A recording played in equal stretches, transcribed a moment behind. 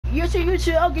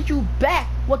YouTube, I'll get you back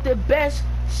with the best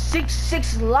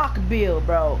 6-6 lock build,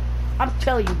 bro. I'm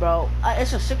telling you, bro.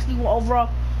 It's a 61 overall.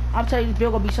 I'm telling you, this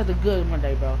build gonna be something good one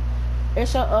day, bro.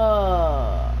 It's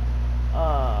a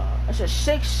it's a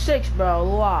 6-6, bro,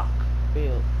 lock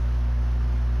build.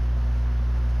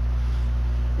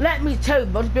 Let me tell you,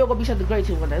 bro, this build gonna be something great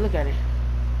too one day. Look at it.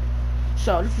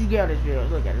 So this is you get on this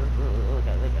build. Look at it. Look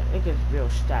at this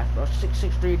build stats, bro.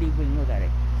 6-6 3D wing. Look at it.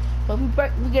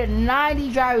 But we get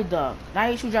 90 driver dunk,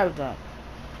 92 driver dunk.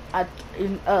 82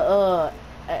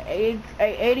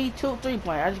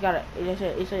 3-point. I just gotta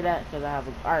it say that because I have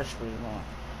an art screen on.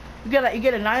 You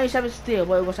get a 97 steal,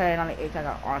 but it was saying 98. I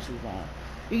got art screen on.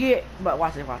 You get, but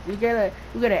watch it. You get an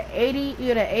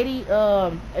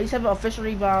 87 official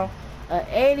rebound,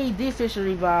 80 defensive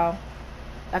rebound,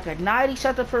 like a 90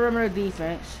 center perimeter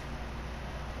defense,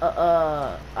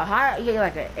 a high, you get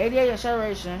like an 88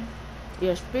 acceleration.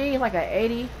 Your speed like a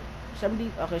 80,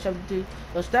 70, okay, 72.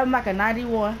 Your step like a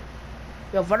 91.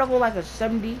 Your vertical like a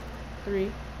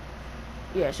 73.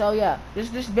 Yeah, so yeah, this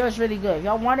build is really good. If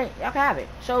y'all want it, y'all can have it.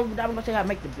 So I'm gonna tell you how to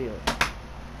make the build.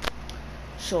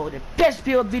 So the best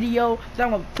build video,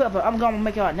 I'm gonna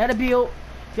make y'all another build.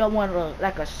 If y'all want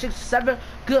like a 6-7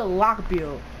 good lock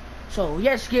build. So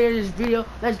let's get this video.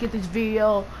 Let's get this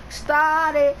video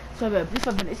started. So this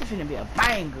is gonna be a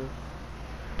banger.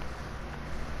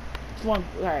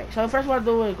 Alright, so first what I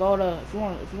do is go to if you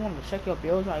want to check your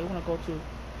builds out, you want to go to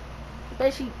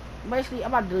basically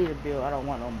I'm about to delete the build. I don't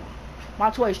want no more.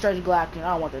 My 2-way stretch glass, I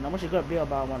don't want that no more. It's a good build,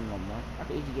 but I don't want it no more. I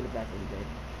can easily get it back any day.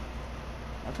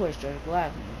 My 2-way stretch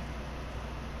glass, man.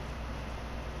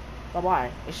 Bye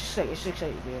bye. It's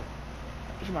 6-8 build.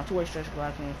 It's my 2-way stretch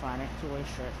glass. Can't find it. 2-way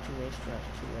stretch, 2-way stretch,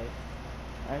 2-way.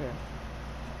 Right here.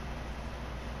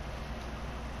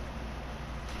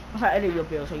 I'm gonna edit your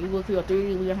build. So you look for your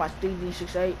 3D, we have my 3D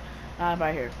 6-8. I'm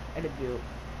right here. Edit build.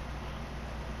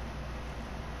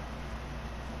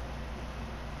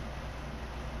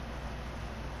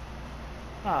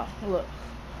 Oh, look.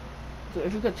 So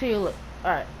if you continue, look.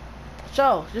 Alright.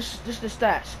 So this is the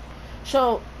stats.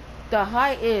 So the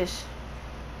height is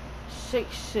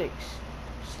 6'6",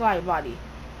 slide body.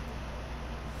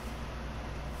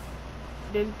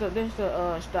 This is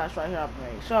the stats right here I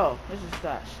made. So this is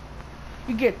stats.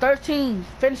 You get 13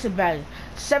 finishing badges,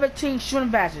 17 shooting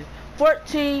badges,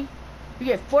 14. You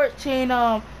get 14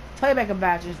 playmaking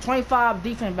badges, 25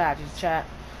 defense badges, chat.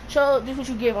 So this is what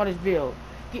you get on this build.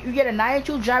 You get a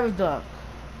 92 driving dunk.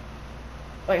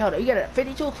 Wait, hold on. You get a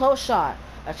 52 close shot,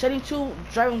 a 72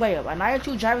 driving layup, a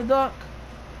 92 driving dunk.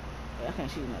 Wait, I can't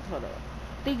see nothing. Hold on.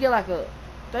 I think you get like a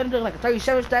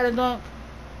 37 standing dunk.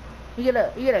 You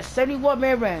get a 71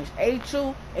 mid range,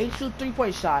 82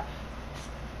 3-point shot.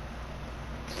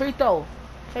 Free throw,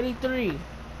 73.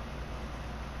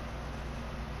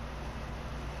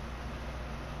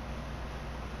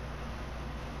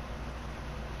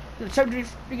 You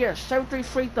get a 73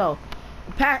 free throw.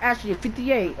 Pass actually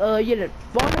 58. You get a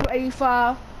ball number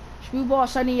 85. Speed ball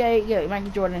 78. Yeah,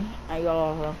 Michael Jordan.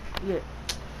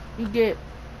 You get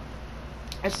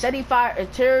a 75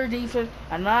 interior defense,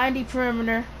 a 90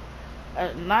 perimeter,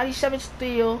 a 97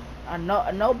 steal, a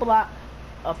no block,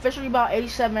 official rebound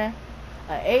 87.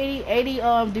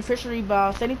 80 defensive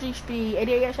rebound, 73 speed,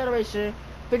 88 acceleration,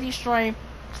 50 strength,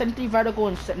 73 vertical,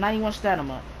 and 91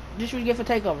 stamina. This is what you get for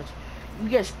takeovers. You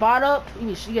get spot up,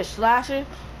 you get slashing,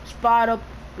 spot up,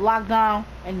 lockdown,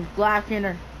 and glass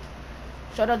inner.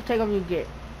 So that's the takeover you get.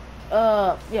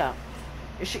 Yeah.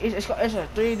 It's a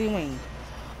 3D wing.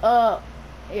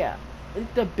 Yeah.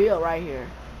 It's the build right here.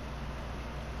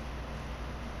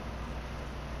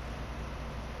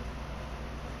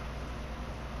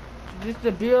 This is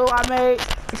the build I made.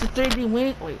 It's a 3D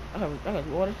wing. Wait, I gotta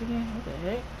do all this again? What the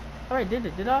heck? I already did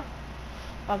it, did I?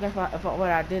 I guess if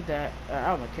I did that,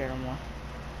 I don't care no more.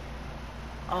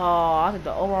 Oh, I think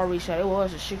the overall reset, it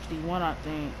was a 61, I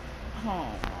think. Oh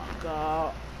my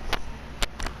god.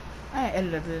 I ain't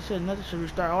edited this. There's nothing to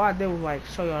restart. All I did was like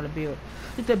show y'all the build.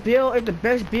 It's the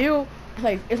best build.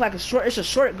 It's like a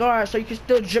short guard, so you can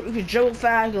still dribble, you can dribble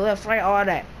fast, you can left, right, all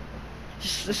that.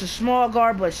 It's a small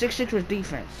guard, but 6'6" with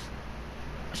defense.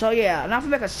 So yeah, now if we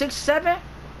make a 6'7"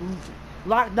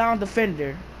 lockdown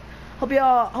defender. Hope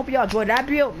y'all enjoyed that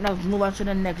build. Now let's move on to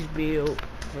the next build.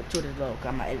 To this low.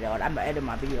 I'm gonna edit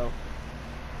my video.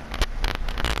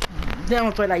 Then I'm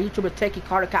gonna play like YouTuber Techie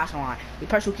Carter Castleline. The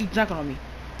person who keeps dunking on me.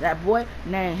 That boy,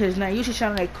 his name usually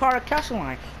sound like Carter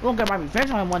Castleline. We're gonna get my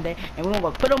revenge on him one day, and we're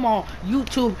gonna put him on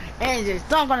YouTube and just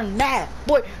dunk on him now.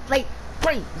 Boy, like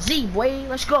crazy, boy.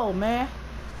 Let's go, man.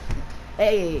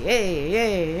 Hey,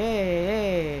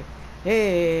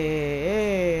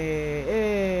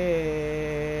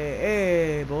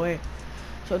 boy.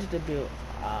 So it's the build.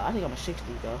 I think I'm a 60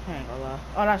 though. I ain't gonna lie.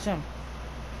 Oh, that's him.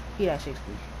 He at 60.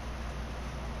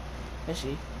 Let's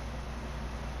see.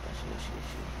 Let's see.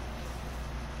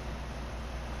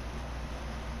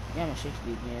 Yeah, I'm a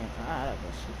 60 again. I like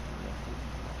a 60.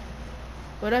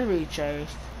 But that's really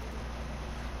changed.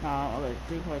 No, I'm at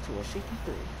 3.2 or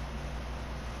 63.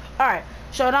 Alright,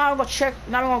 so now I'm gonna check.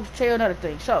 Now I'm gonna tell you another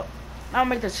thing. So, now I'm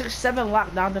gonna make the 6-7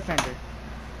 lockdown defender.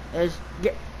 Let's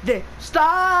get this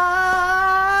started.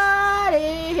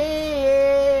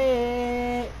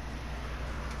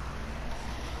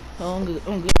 I'm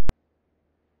good.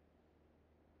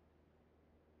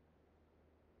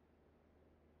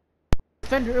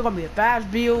 Defender, it's gonna be a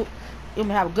fast build. You're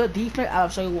gonna have a good defense. I'll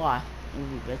show you why. It's gonna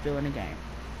be the best build in the game.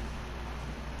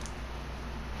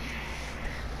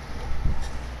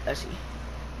 Let's see.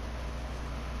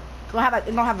 You're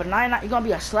gonna have a 99. You're gonna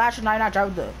be a slasher 99 driver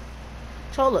the.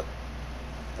 So look,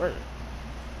 where?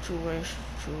 Two ways,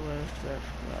 stretch,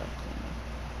 left.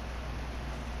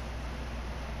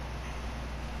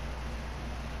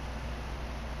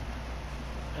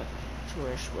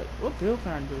 Wait, what build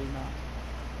can I do now?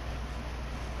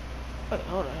 Wait,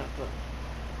 hold on,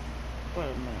 wait a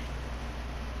minute.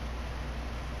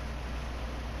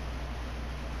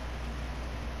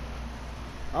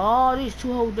 Oh, these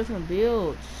two whole different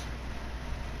builds.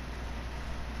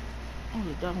 Oh,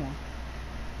 look that one.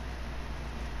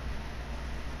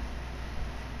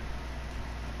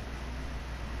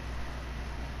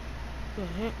 What the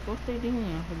heck? What they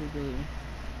doing for the building?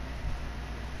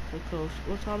 Because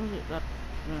what time is it? That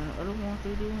other one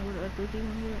they doing? What are they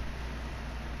doing here?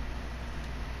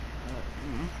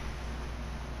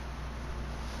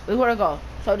 Where do I go?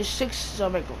 So the 6, so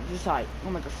make them just like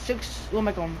we'll make a 6. We'll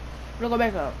make them. We're gonna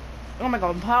make a. We're gonna make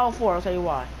them power 4. I'll tell you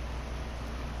why.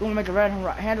 We're gonna make the red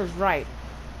handles right.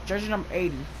 Jersey number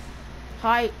 80.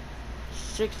 Height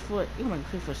 6 foot. You can make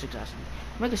a 6'6" actually.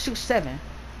 Make a 6'7".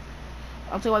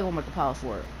 I'll tell you why you want to make a power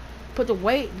 4. Put the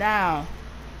weight down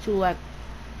to like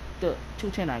the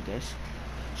 210, I guess.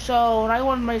 So now you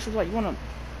want to make sure like you want to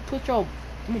put your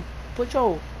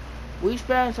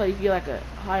wingspan so you get like a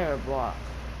higher block.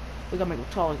 We gotta make a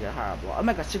taller get a higher block. I'll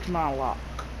make a 6'9" block.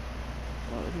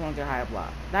 Well, if you want to get a higher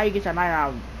block, now you get that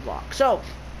 9'9" block. So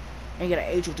and you get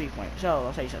an 82 3-point. So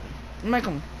I'll tell you something.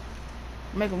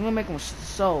 We'll make them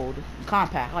sold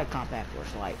compact. I like compact or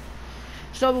slight.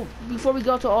 So before we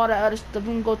go to all the other stuff,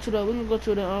 we can go to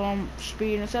the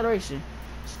speed and acceleration.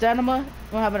 Stamina,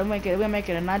 we'll make it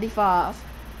a 95.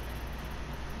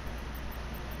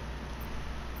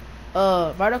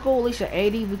 Vertical, at least an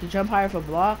 80. We can jump higher for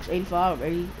blocks. 85 or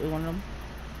 80. One of them.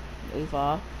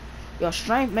 85. Your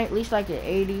strength, make at least like an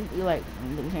 80. We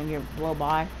can't get blow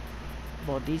by.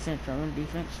 About defense or run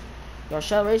defense. Your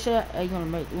acceleration, we're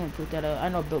gonna put that up. I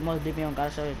know most people don't got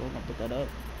acceleration, but we're gonna put that up.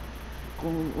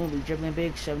 We'll be dribbling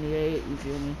big, 78. You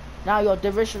feel me? Now your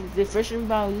defensive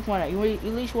rebound, you at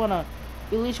least want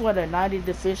a 90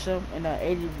 defensive and a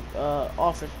 80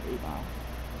 offensive rebound.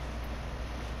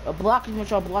 A block, you want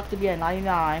your block to be at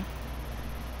 99.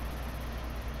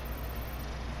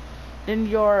 Then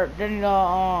your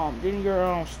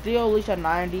steal at least at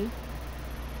 90.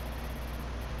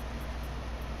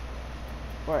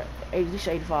 Or at least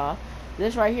 85.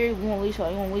 This right here, you want at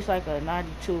least like a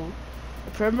 92.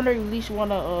 The perimeter, you at least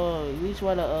want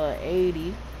a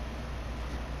 80.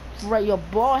 Right, your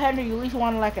ball handle, you at least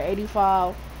want like an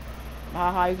 85.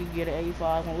 How high you can get an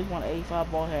 85? You at least want an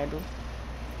 85 ball handle.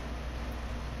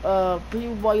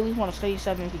 People ball, you at least want a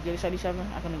 77. You can get a 77.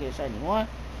 I couldn't get a 71.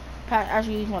 Pass,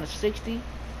 actually, you at least want a 60.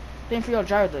 Then for your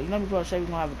driver dunk, you know people say we're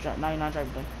gonna have a 99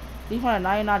 driver dunk. You want a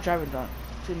 99 driver dunk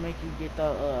to make you get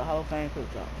the Hall of Fame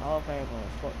quick drop. Hall of Fame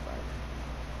sport driver.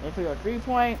 And for your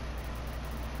 3-point,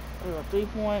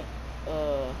 wait,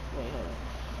 hold on.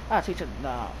 I'll take it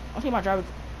now. I'll take my driver.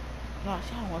 No,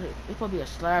 see, I don't want it. It's supposed to be a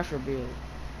slasher build.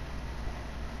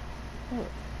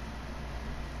 Look.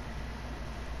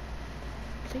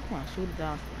 I think my shooter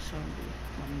down to a 70.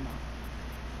 No.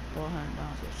 Ball hand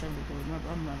down to a 70. Remember,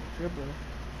 I'm not a dribbler.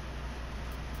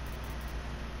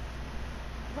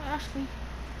 But actually,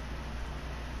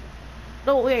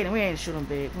 no, we ain't shooting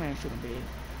big.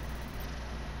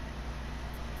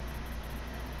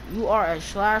 You are a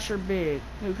slasher big.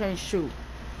 You can't shoot.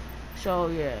 So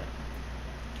yeah,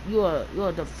 you're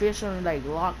a defensive like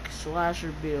lock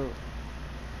slasher build.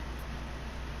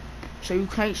 So you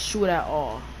can't shoot at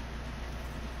all.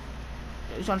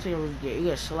 It's trying to say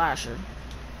you're a slasher.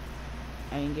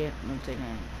 I'm taking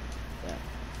that.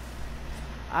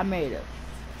 I made a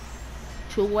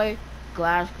 2-way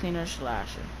glass cleaner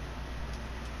slasher.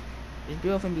 This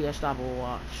build can be a stoppable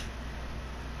watch.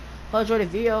 Hope you enjoyed the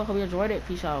video. Hope you enjoyed it.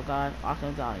 Peace out, guys.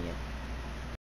 Awesome, out here.